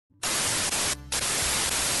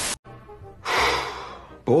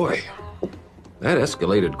Boy, that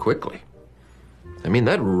escalated quickly. I mean,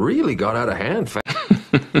 that really got out of hand fast.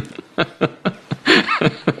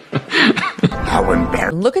 How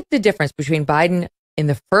embarrassing. Look at the difference between Biden in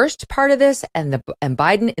the first part of this and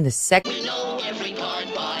Biden in the second. We know every part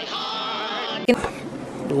by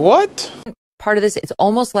heart. What? Part of this, it's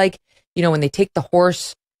almost like, you know, when they take the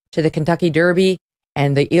horse to the Kentucky Derby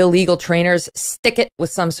and the illegal trainers stick it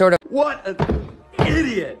with some sort of... What an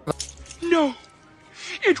idiot! No,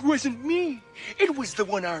 it wasn't me. It was the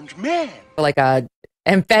one-armed man. Like a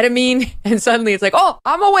amphetamine, and suddenly it's like, oh,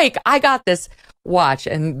 I'm awake. I got this. Watch.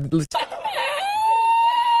 And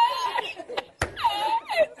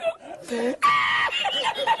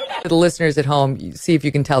the listeners at home, you see if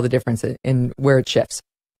you can tell the difference in where it shifts.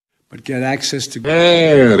 But get access to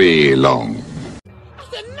very long.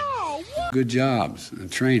 Good jobs and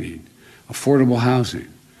training, affordable housing,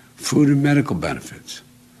 food and medical benefits.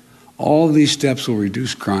 All of these steps will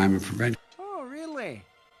reduce crime and prevent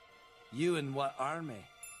You and what army?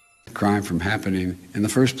 crime from happening in the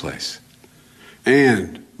first place.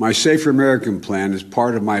 And my Safer American Plan is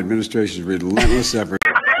part of my administration's relentless effort.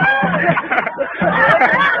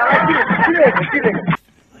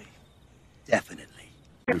 Definitely.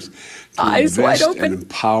 To Eyes wide invest open. and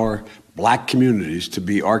empower black communities to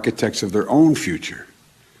be architects of their own future.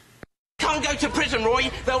 Can't go to prison,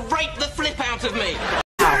 Roy. They'll rape the flip out of me.